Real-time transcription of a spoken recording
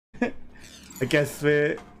I guess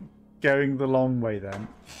we're going the long way then.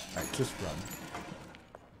 Right, just run.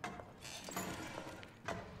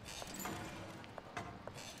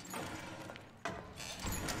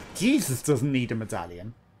 Jesus doesn't need a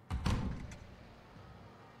medallion.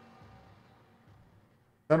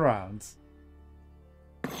 Turn around.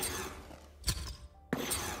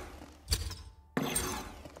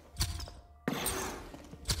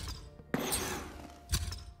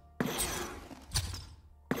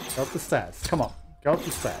 Go up the stairs. Come on. Go up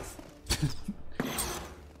the stairs.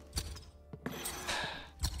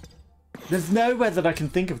 There's nowhere that I can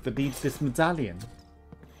think of that needs this medallion.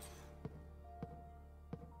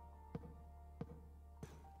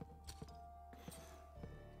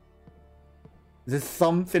 There's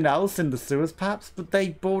something else in the sewers perhaps, but they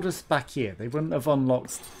brought us back here. They wouldn't have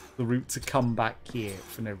unlocked the route to come back here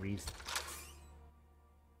for no reason.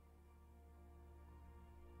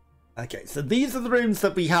 Okay, so these are the rooms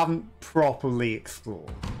that we haven't properly explored.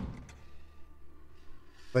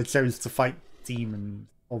 They chose to fight demons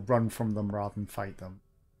or run from them rather than fight them.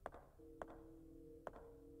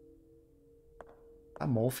 Is that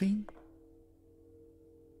morphine?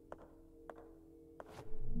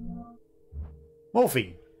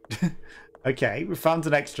 Morphine! Okay, we found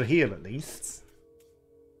an extra heal at least.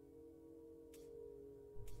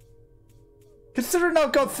 Considering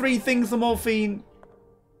I've got 3 things of morphine.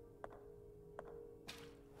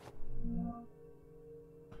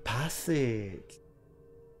 Passage.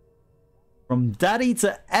 From Daddy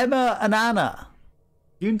to Emma and Anna.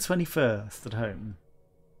 June 21st at home.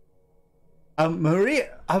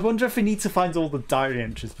 Maria, I wonder if we need to find all the diary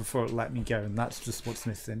entries before it let me go, and that's just what's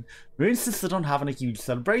missing. Maria insisted on having a huge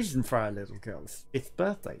celebration for our little girl's 5th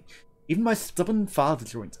birthday. Even my stubborn father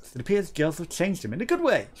joined us. It appears girls have changed him in a good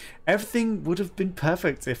way. Everything would have been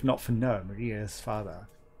perfect if not for Noah, Maria's father.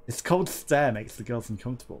 His cold stare makes the girls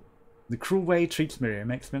uncomfortable. The cruel way he treats Maria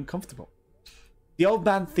makes me uncomfortable. The old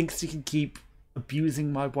man thinks he can keep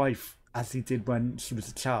abusing my wife as he did when she was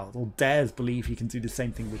a child, or dares believe he can do the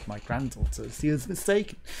same thing with my granddaughters. He is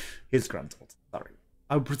mistaken. His granddaughter, sorry.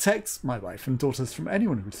 I will protect my wife and daughters from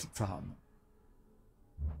anyone who would seek to harm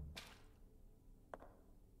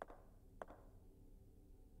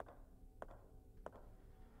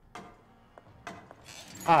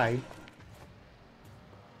them.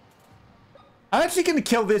 I'm actually going to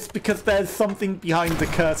kill this because there's something behind the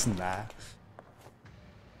curtain there.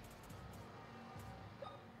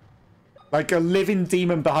 Like a living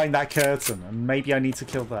demon behind that curtain, and maybe I need to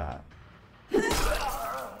kill that. It's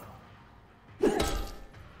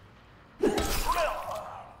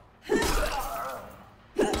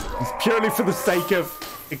purely for the sake of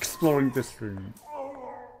exploring this room.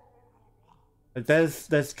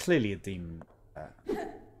 There's clearly a demon there.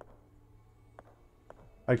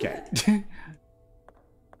 Okay.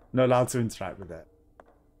 Not allowed to interact with it.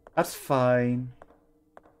 That's fine.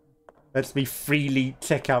 Let me freely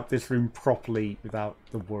check out this room properly without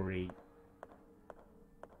the worry.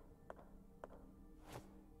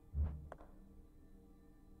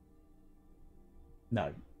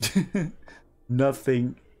 No.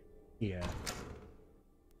 Nothing here.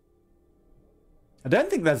 I don't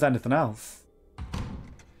think there's anything else.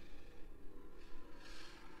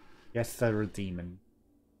 Yes, they're a demon.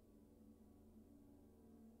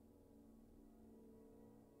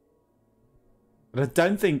 But I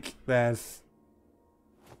don't think there's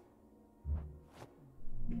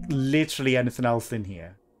literally anything else in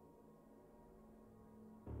here.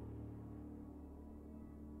 I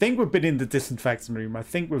think we've been in the disinfectant room. I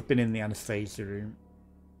think we've been in the anesthesia room.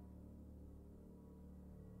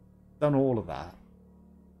 Done all of that.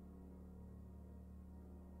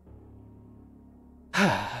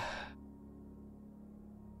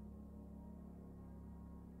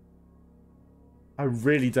 I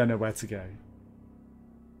really don't know where to go.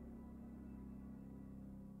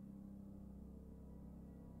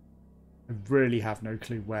 I really have no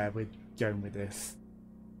clue where we're going with this.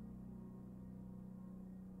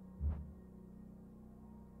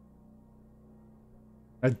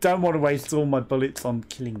 I don't want to waste all my bullets on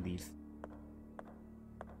killing these.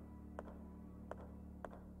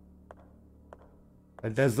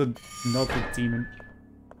 There's another demon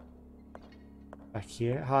back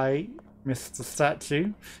here. Hi, Mr.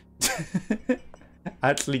 Statue.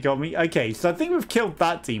 Actually got me. Okay, so I think we've killed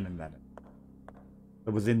that demon then.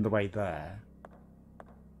 That was in the way there.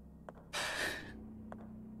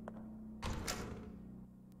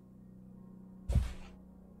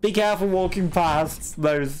 Be careful walking past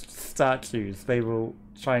those statues. They will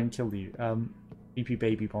try and kill you. BP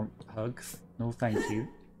baby want hugs. No, thank you.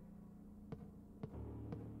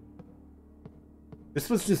 This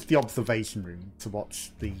was just the observation room to watch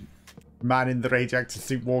the Man in the radioactive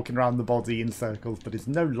suit walking around the body in circles, but it's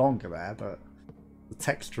no longer there, but the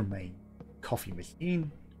text remains. Coffee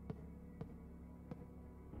machine.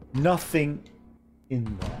 Nothing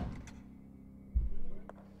in there.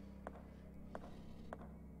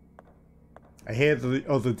 I hear the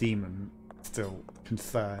other demon still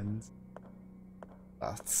concerned.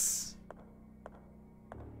 But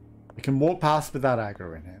we can walk past without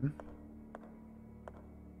aggro in him.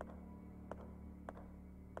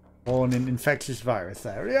 On an infectious virus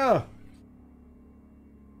area.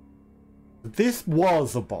 This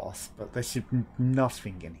was a boss, but there should be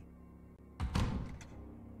nothing in it.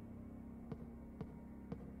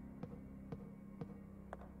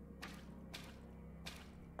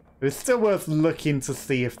 It's still worth looking to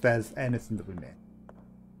see if there's anything that we missed.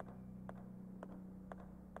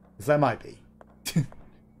 Because there might be.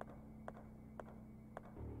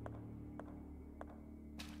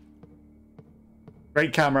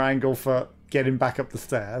 Great camera angle for getting back up the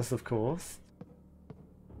stairs, of course.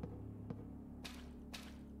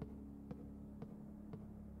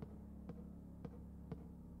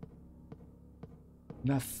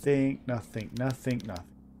 Nothing, nothing, nothing, nothing.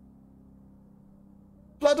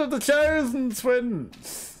 Blood of the Chosen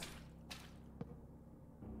Twins!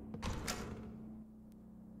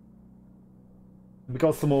 We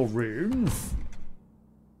got some more rooms.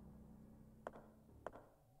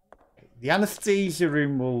 The anesthesia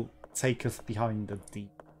room will take us behind the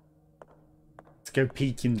deep. Let's go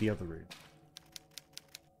peek in the other room.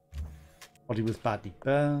 Body was badly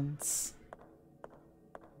burnt.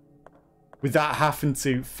 Without having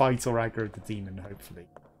to fight or aggro the demon, hopefully.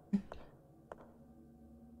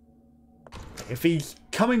 If he's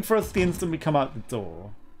coming for us the instant we come out the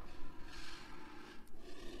door.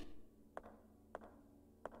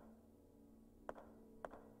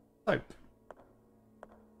 Soap.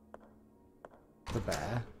 The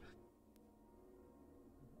bear.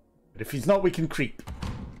 But if he's not, we can creep.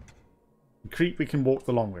 Creep, we can walk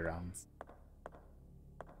the long way around.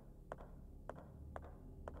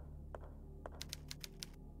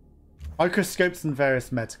 Microscopes and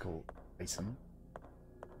various medical items.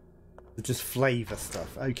 Just flavor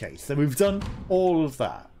stuff. Okay, so we've done all of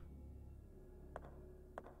that.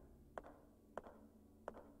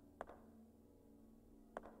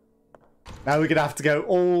 Now we're gonna have to go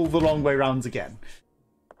all the long way round again.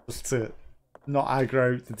 Just to not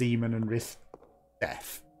aggro the demon and risk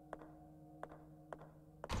death.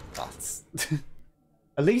 But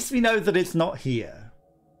at least we know that it's not here.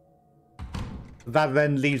 That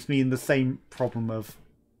then leaves me in the same problem of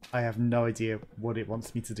I have no idea what it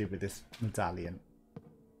wants me to do with this medallion.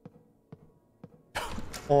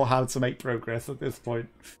 Or how to make progress at this point.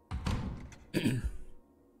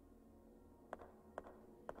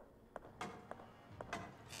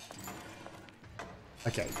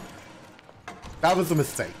 Okay. That was a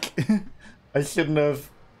mistake. I shouldn't have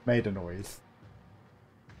made a noise.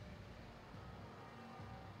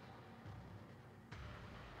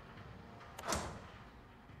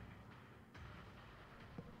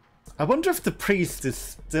 I wonder if the priest is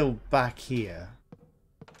still back here.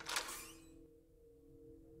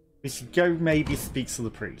 We should go maybe speak to the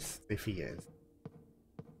priest, if he is.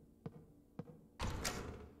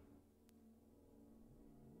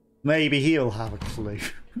 Maybe he'll have a clue.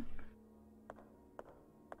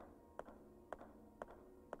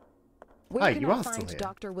 Where Hi, can you I are still find here.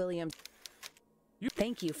 Dr. Williams?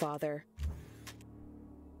 Thank you, Father.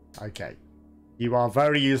 Okay. You are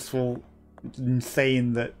very useful in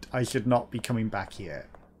saying that I should not be coming back here.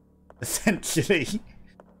 Essentially.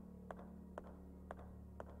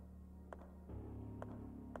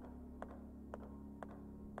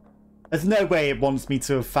 There's no way it wants me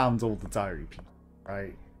to have found all the diary pieces,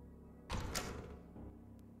 right?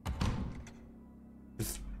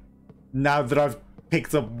 Just now that I've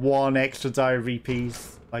picked up one extra diary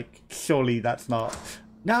piece, like, surely that's not...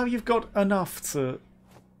 Now you've got enough to,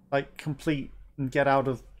 like, complete and get out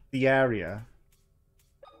of the area.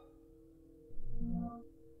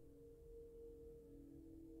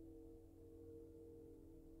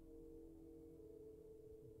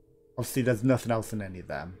 Obviously, there's nothing else in any of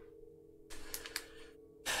them.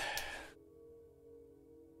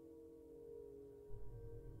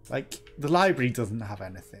 Like, the library doesn't have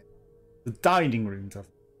anything. The dining room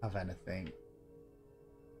doesn't have anything.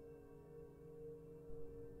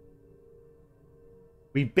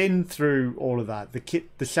 We've been through all of that.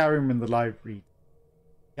 The shower room and the library.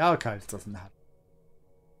 The archives doesn't have.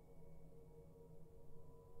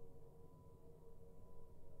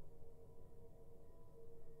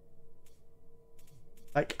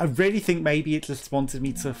 Like, I really think maybe it just wanted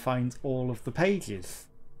me to find all of the pages.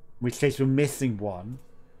 In which case we're missing one.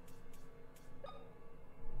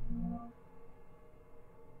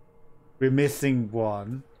 We're missing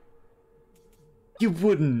one. You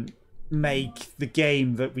wouldn't make the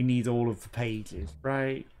game that we need all of the pages,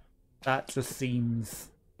 right? That just seems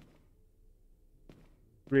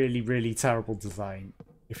really, really terrible design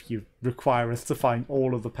if you require us to find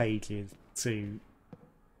all of the pages to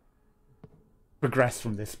progress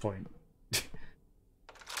from this point.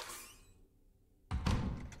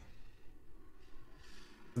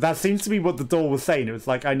 That seems to be what the door was saying. It was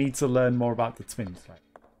like, I need to learn more about the twins, right?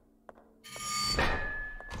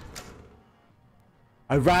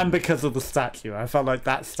 I ran because of the statue. I felt like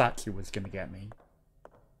that statue was going to get me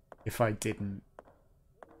if I didn't.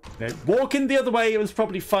 You know, walking the other way, it was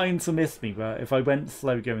probably fine to miss me, but if I went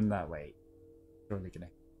slow going that way, surely going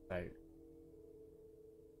to hit.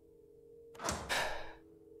 So.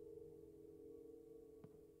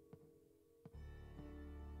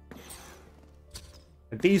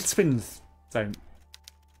 These twins don't.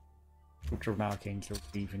 Ultra of Archangel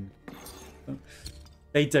even.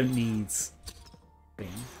 They don't need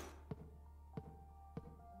things.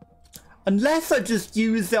 Unless I just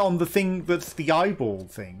use it on the thing that's the eyeball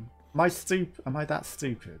thing. Am I that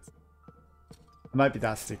stupid? I might be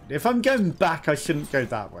that stupid. If I'm going back, I shouldn't go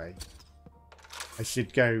that way. I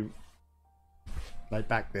should go like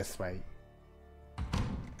back this way.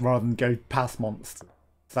 Rather than go past monsters.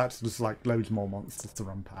 That's just like loads more monsters to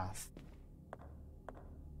run past.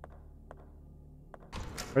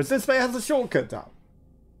 Whereas this way has a shortcut down.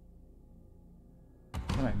 I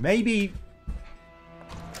don't know, maybe...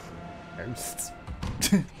 Ghosts.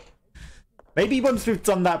 Maybe once we've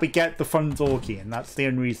done that we get the front door key and that's the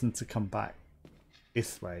only reason to come back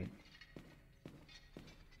this way.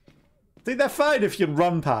 See, they're fine if you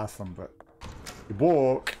run past them, but you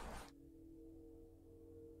walk.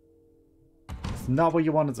 It's not what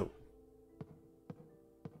you want to do.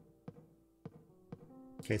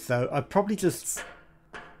 Okay, so I'd probably just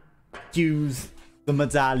use the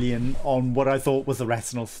medallion on what I thought was a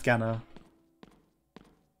retinal scanner.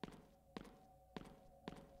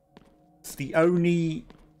 It's the only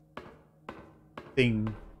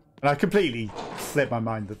thing, and I completely slipped my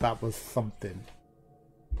mind that that was something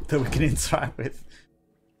that we can interact with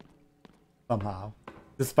somehow,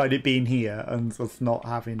 despite it being here and us not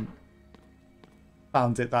having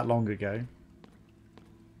found it that long ago.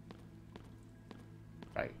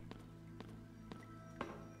 Right.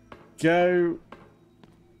 Go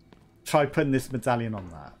try putting this medallion on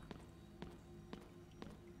that.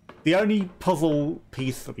 The only puzzle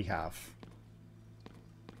piece that we have.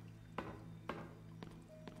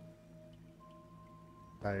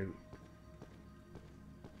 So,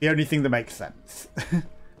 the only thing that makes sense.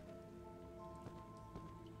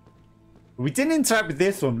 We didn't interact with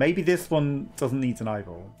this one. Maybe this one doesn't need an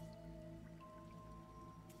eyeball.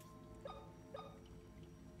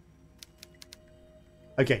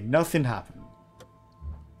 Okay, nothing happened.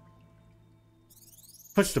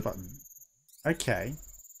 Push the button. Okay.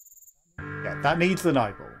 Yeah, that needs an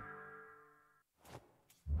eyeball.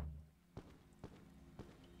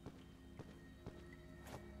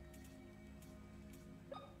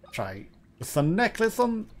 Try the sun necklace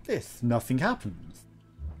on this. Nothing happens.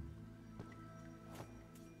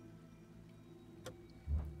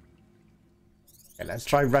 Okay, let's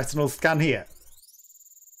try retinal scan here.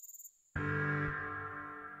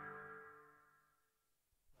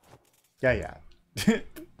 Yeah.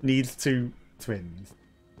 Needs two twins.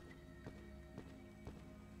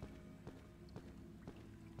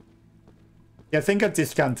 Yeah, I think I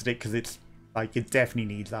discounted it because it's like it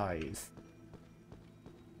definitely needs eyes.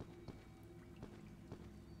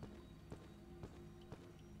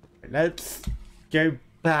 Let's go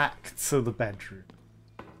back to the bedroom.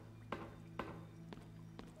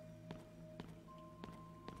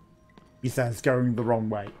 He says going the wrong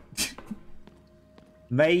way.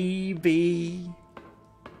 Maybe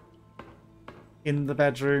in the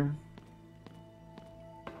bedroom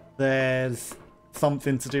there's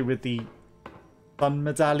something to do with the sun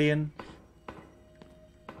medallion.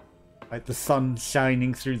 Like the sun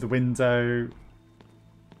shining through the window.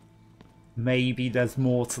 Maybe there's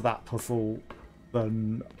more to that puzzle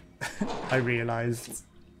than I realised.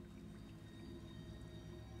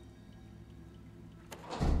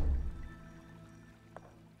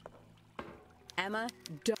 Emma,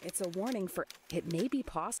 it's a warning for... It may be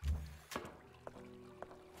possible.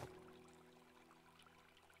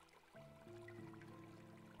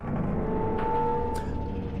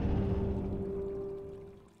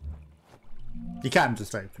 You can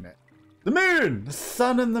just open it. The moon! The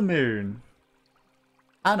sun and the moon.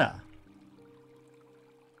 Anna.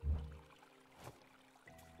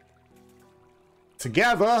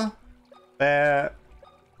 Together, they're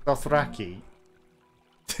Dothraki.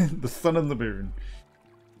 The sun and the moon.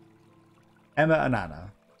 Emma and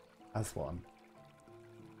Anna as one.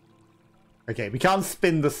 Okay, we can't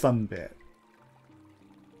spin the sun bit.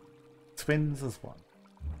 Twins as one.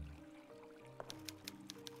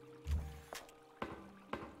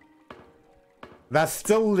 That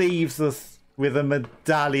still leaves us with a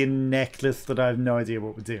medallion necklace that I have no idea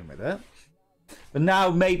what we're doing with it. But now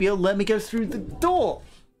maybe it'll let me go through the door.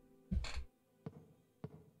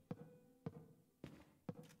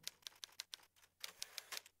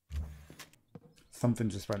 Something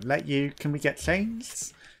just won't let you. Can we get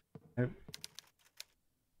changed? Nope.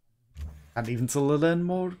 And even to learn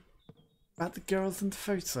more about the girls in the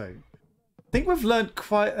photo. I think we've learned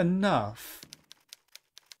quite enough.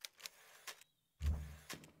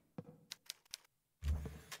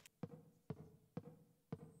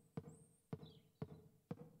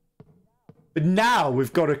 But now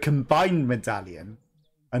we've got a combined medallion.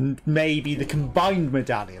 And maybe the combined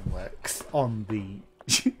medallion works on the...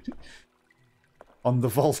 on the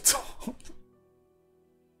vault.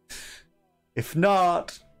 If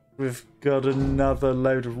not, we've got another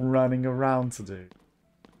load of running around to do.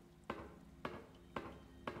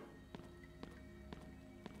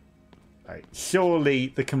 Right, surely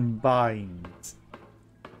the combined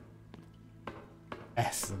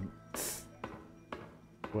essence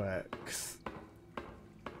works.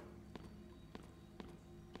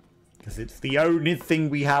 Because it's the only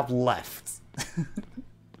thing we have left.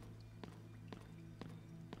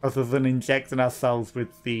 Other than injecting ourselves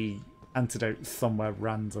with the antidote somewhere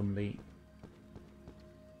randomly.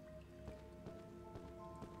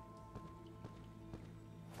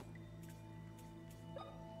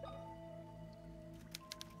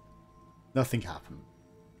 Nothing happened.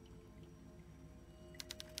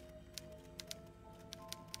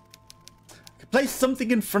 I could place something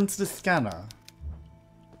in front of the scanner.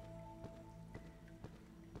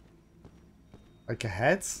 Like a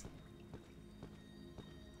head?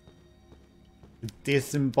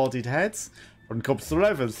 Disembodied heads. From corpses all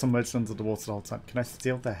over, submerged under the water the whole time. Can I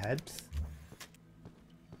steal their heads?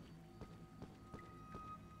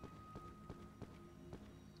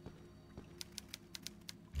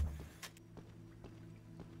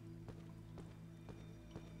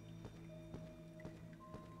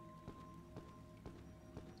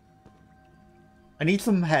 I need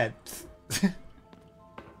some heads.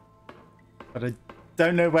 But I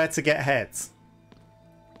don't know where to get heads.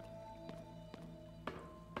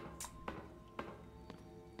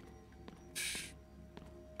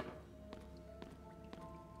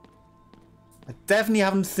 I definitely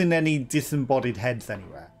haven't seen any disembodied heads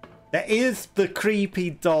anywhere. There is the creepy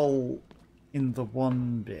doll in the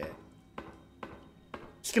one bit.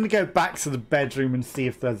 Just gonna go back to the bedroom and see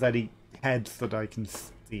if there's any heads that I can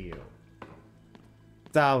steal.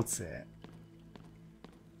 Doubt it.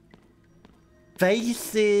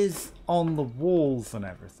 Faces on the walls and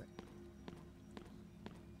everything.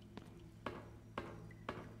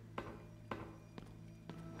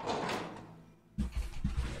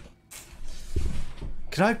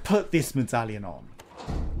 Can I put this medallion on?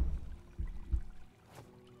 Can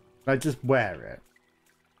I just wear it?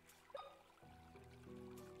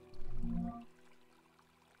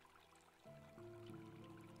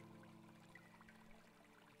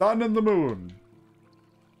 Sun and the moon.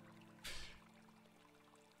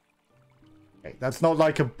 Okay, that's not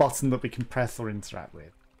like a button that we can press or interact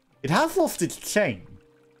with. It has lost its chain.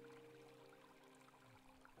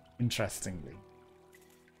 Interestingly.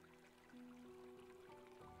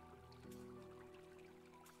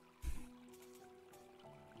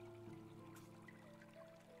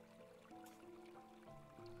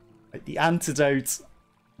 Like the antidote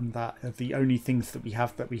and that are the only things that we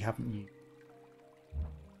have that we haven't used.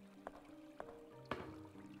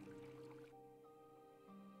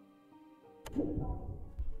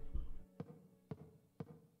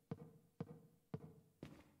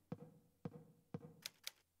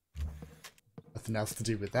 Nothing else to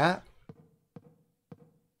do with that.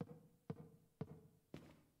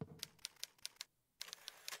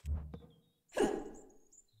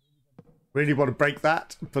 Really want to break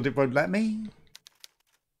that, but it won't let me.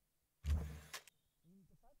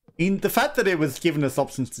 In the fact that it was giving us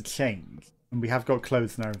options to change, and we have got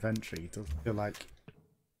clothes in our inventory, it does feel like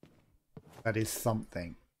that is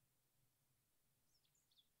something.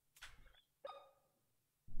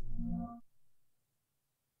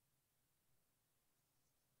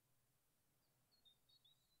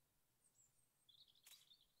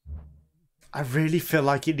 I really feel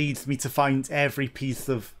like it needs me to find every piece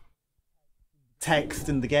of text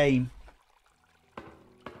in the game.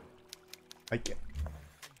 Like,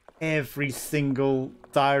 every single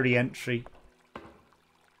diary entry.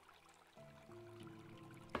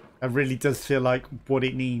 It really does feel like what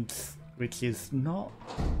it needs, which is not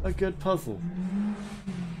a good puzzle.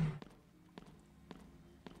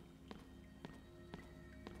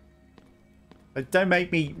 But don't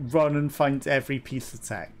make me run and find every piece of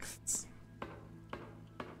text.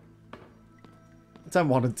 I don't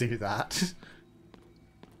want to do that.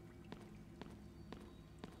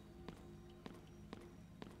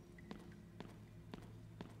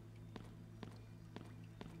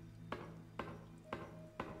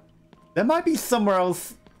 There might be somewhere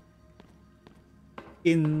else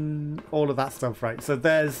in all of that stuff, right? So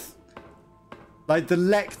there's like the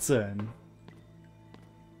lectern,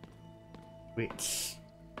 which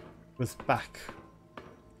was back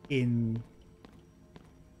in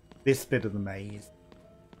this bit of the maze.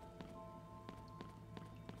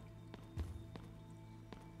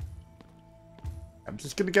 I'm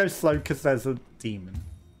just going to go slow because there's a demon.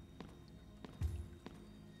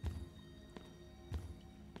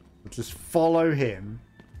 We'll just follow him.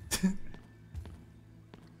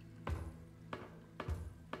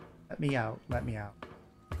 Let me out, let me out.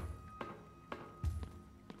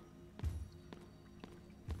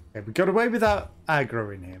 Okay, we got away without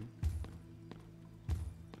aggroing him.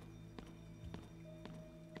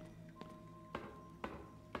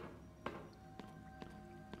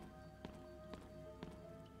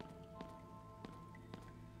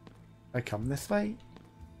 I come this way?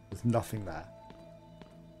 There's nothing there.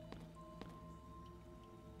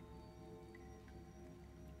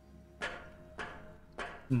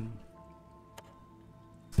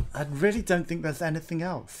 I really don't think there's anything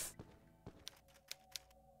else.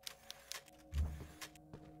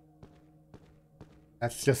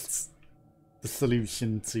 That's just the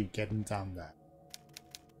solution to getting down there.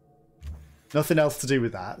 Nothing else to do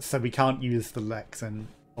with that, so we can't use the lectern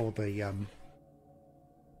or the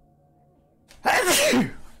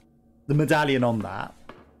the medallion on that.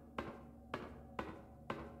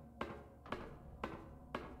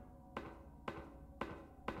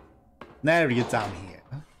 An area down here.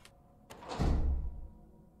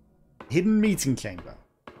 Hidden meeting chamber.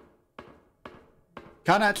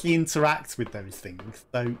 Can't actually interact with those things,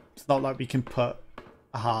 so it's not like we can put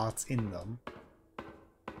a heart in them.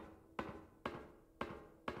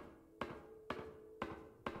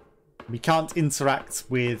 We can't interact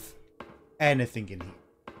with anything in here.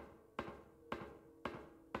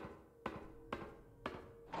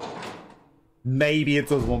 Maybe it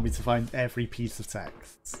does want me to find every piece of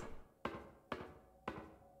text.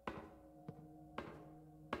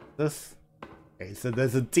 This. Okay, so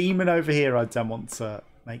there's a demon over here I don't want to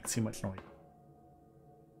make too much noise.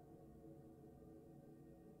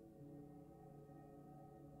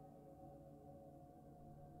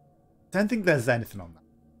 Don't think there's anything on that.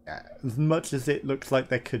 Yeah, as much as it looks like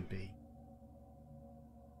there could be.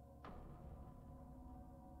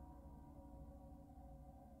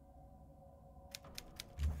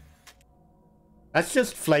 That's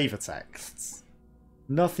just flavor texts.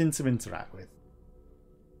 Nothing to interact with.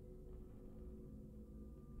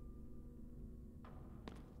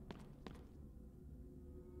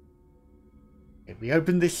 Okay, we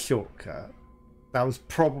opened this shortcut. That was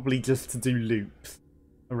probably just to do loops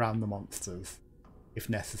around the monsters, if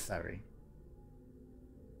necessary.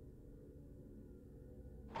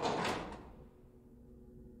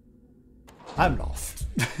 I'm lost.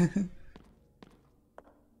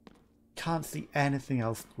 Can't see anything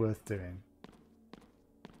else worth doing.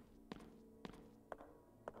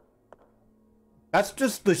 That's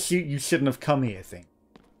just the shoot you shouldn't have come here thing.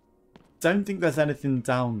 Don't think there's anything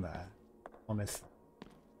down there, honestly.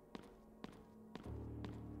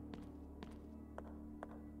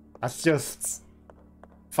 That's just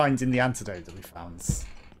finding the antidote that we found.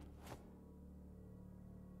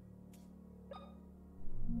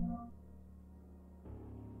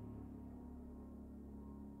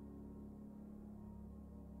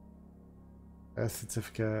 Birth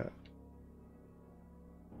certificate.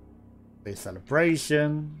 Day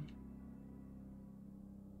celebration.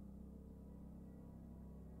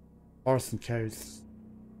 Forest and coast.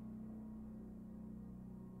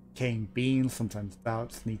 Cane bean, sometimes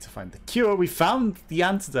doubts. Need to find the cure. We found the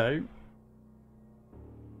antidote.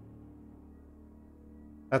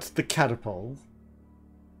 That's the catapult.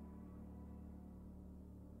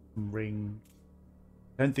 Ring.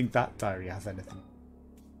 I don't think that diary has anything.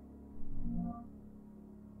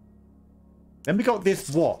 Then we got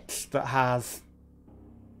this watch that has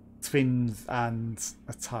twins and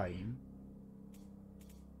a time.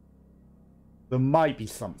 There might be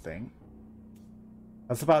something.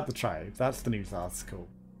 That's about the tribe. That's the news article.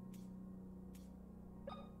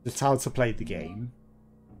 Just how to play the game.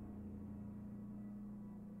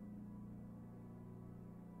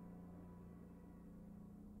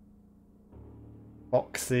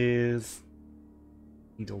 Boxes,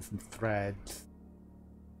 needles and threads,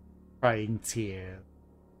 crying tears,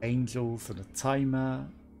 angels and a timer.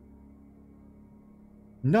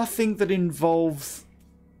 Nothing that involves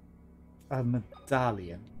a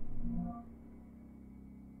medallion.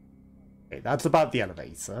 Okay, that's about the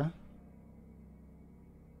elevator.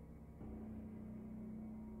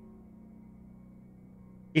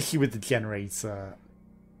 Issue with the generator.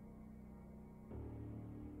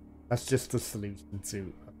 That's just a solution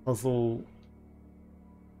to a puzzle.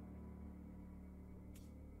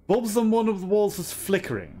 Bulbs on one of the walls was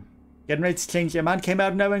flickering. Getting ready to change it. A man came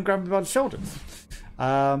out of nowhere and grabbed me by the shoulders.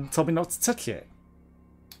 Told me not to touch it.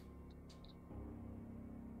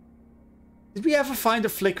 Did we ever find a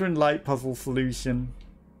flickering light puzzle solution?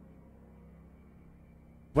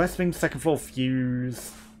 West Wing, second floor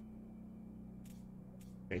fuse.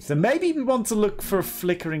 Okay, so maybe we want to look for a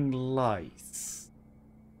flickering light.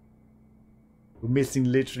 We're missing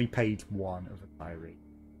literally page 1 of a diary.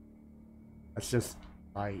 That's just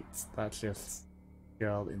light. That's just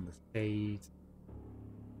girl in the shade.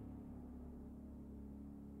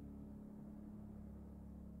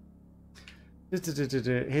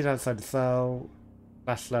 Hid outside the cell.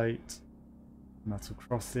 Flashlight. Metal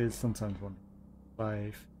crosses. Sometimes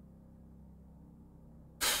 1-5.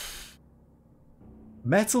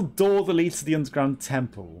 Metal door that leads to the underground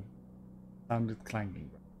temple. Sounded clanging.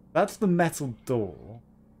 That's the metal door.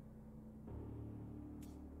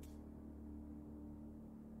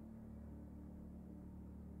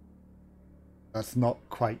 That's not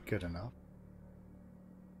quite good enough.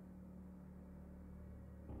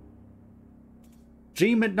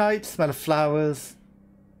 Dream at night, smell of flowers.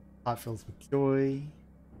 Heart fills with joy.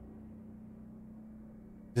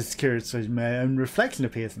 Just curious, my own reflection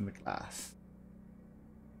appears in the glass.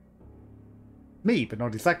 Me, but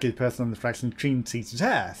not exactly the person on the reflection of cream-tinted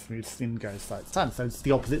hair. Smooth skin goes side to side, so it's the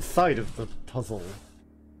opposite side of the puzzle.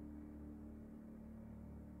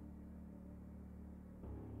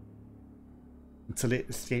 Until it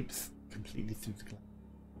escapes completely through the glass.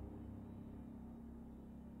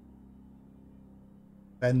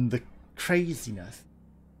 Then the craziness.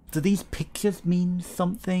 Do these pictures mean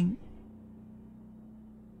something?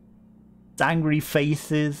 Angry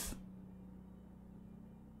faces.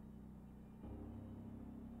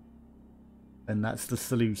 And that's the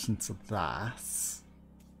solution to that.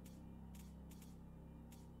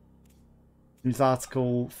 News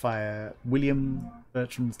article, fire, William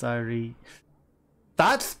Bertram's diary.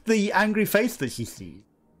 That's the angry face that she sees.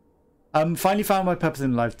 Finally found my purpose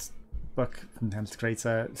in life. Book from the Hamster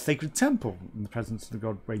Creator. Sacred Temple. In the presence of the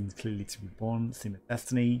god waiting clearly to be born. Scene of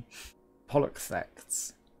destiny. Pollock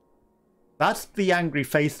sects. That's the angry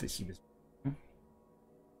face that she was.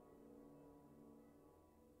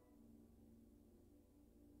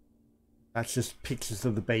 That's just pictures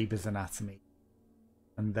of the baby's anatomy.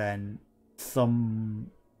 And then some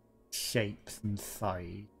shapes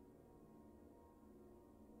inside.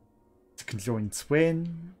 It's a conjoined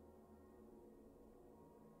twin.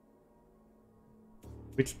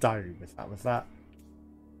 Which diary was that? Was that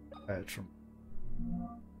Bertram?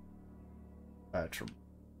 Bertram.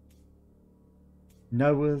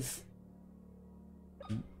 Noah's.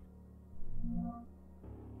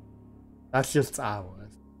 That's just ours.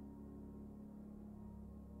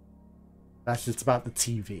 That's just about the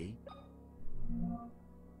TV.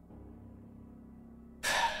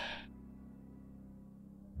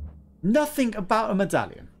 Nothing about a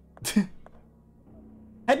medallion.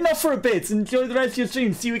 Heading off for a bit. Enjoy the rest of your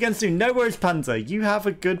stream. See you again soon. No worries, Panda. You have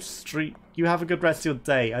a good stream. You have a good rest of your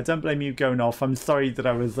day. I don't blame you going off. I'm sorry that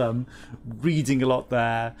I was reading a lot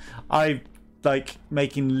there. I like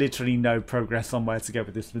making literally no progress on where to go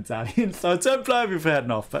with this medallion. So I don't blame you for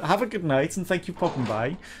heading off. But have a good night and thank you for popping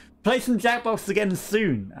by. Play some Jackbox again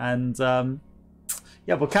soon. And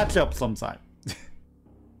yeah, we'll catch up sometime.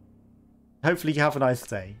 Hopefully you have a nice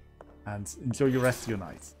day. And enjoy your rest of your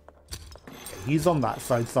night. He's on that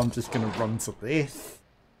side, so I'm just going to run to this.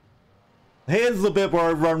 Here's the bit where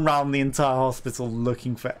I run around the entire hospital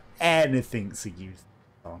looking for anything to use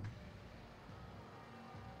it on.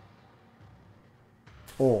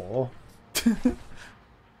 Or...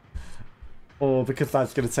 or because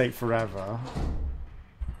that's going to take forever.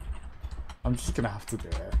 I'm just going to have to do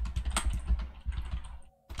it.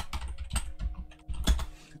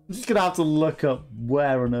 I'm just going to have to look up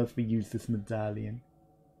where on earth we use this medallion.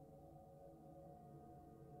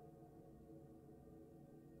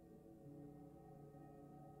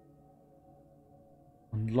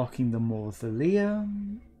 Unlocking the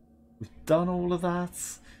mausoleum. done all of that.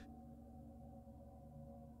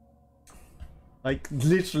 Like,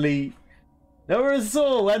 literally, no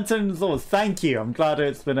result, entering the source. Thank you, I'm glad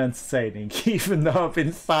it's been entertaining, even though I've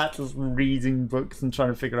been sat just reading books and trying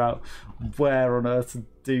to figure out where on earth to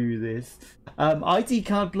do this. ID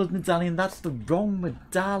card blood medallion, that's the wrong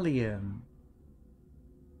medallion.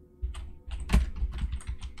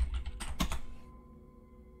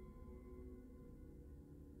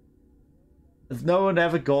 Has no one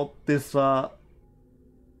ever got this far?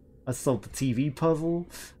 I solved the TV puzzle.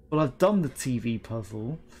 Well, I've done the TV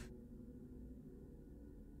puzzle.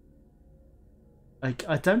 Like,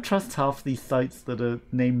 I don't trust half these sites that are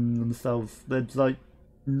naming themselves. They're like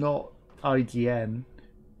not IGN.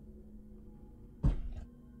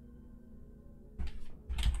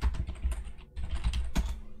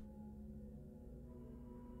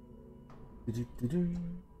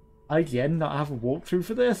 IGN not have a walkthrough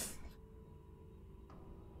for this?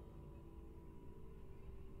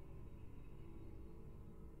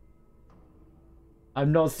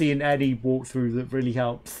 I'm not seeing any walkthrough that really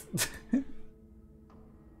helps.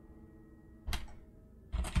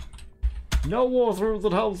 No walkthrough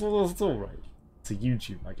that helps with the story. To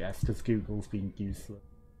YouTube, I guess, because Google's being useless.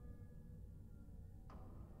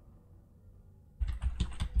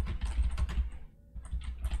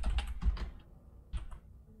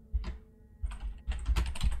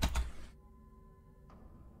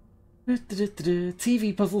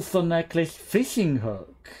 TV puzzle, sun necklace, fishing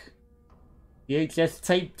hook. VHS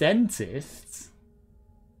tape dentist.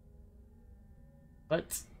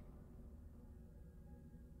 What?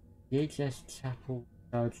 VHS chapel.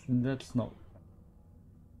 That's not.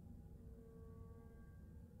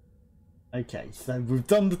 Okay, so we've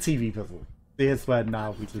done the TV puzzle. Here's where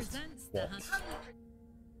now we just watch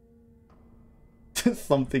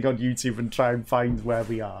something on YouTube and try and find where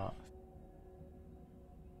we are.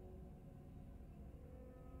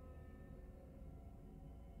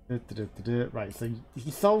 Right, so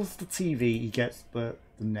he solves the TV, he gets the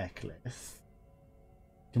necklace.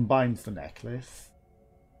 Combines the necklace.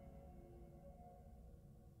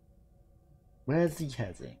 Where's he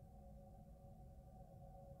heading?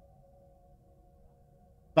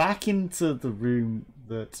 Back into the room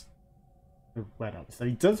that went up. So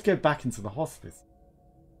he does go back into the hospice.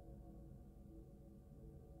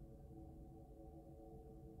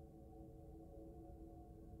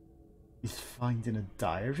 He's finding a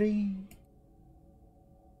diary?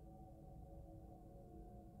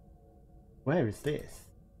 Where is this?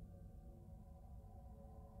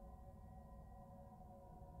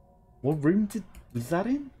 What room was that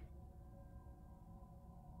in?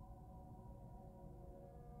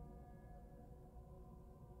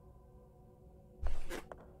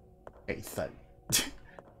 Okay, so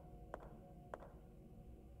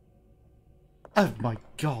oh my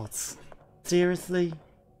god. Seriously?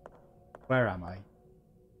 Where am I?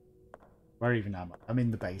 Where even am I? I'm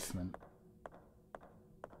in the basement.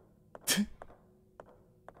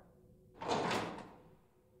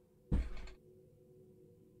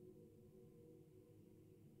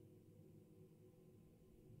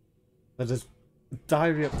 There's a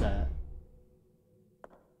diary up there.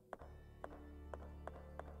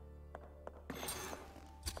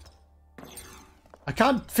 I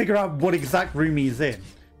can't figure out what exact room he's in.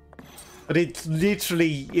 But it's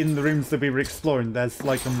literally in the rooms that we were exploring. There's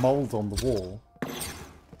like a mold on the wall.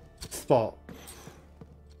 Spot.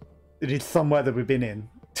 It is somewhere that we've been in.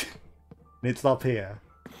 And it's up here.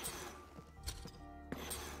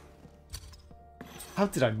 How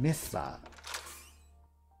did I miss that?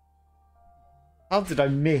 How did I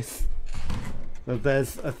miss that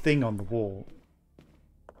there's a thing on the wall?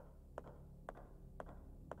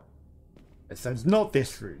 So it's not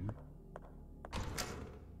this room.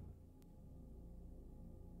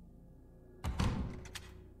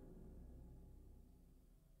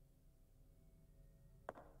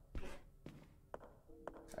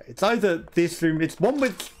 It's either this room, it's one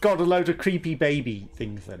with got a load of creepy baby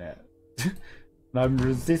things in it. And I'm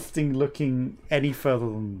resisting looking any further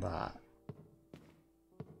than that.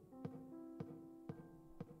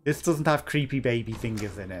 This doesn't have creepy baby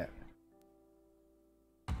fingers in it.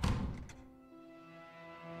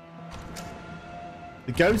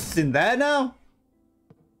 The ghost's in there now?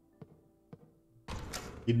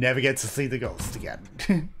 You never get to see the ghost again.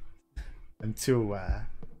 I'm too aware.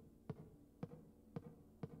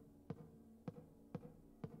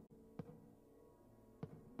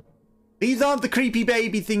 These aren't the creepy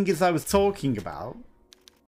baby thingers I was talking about.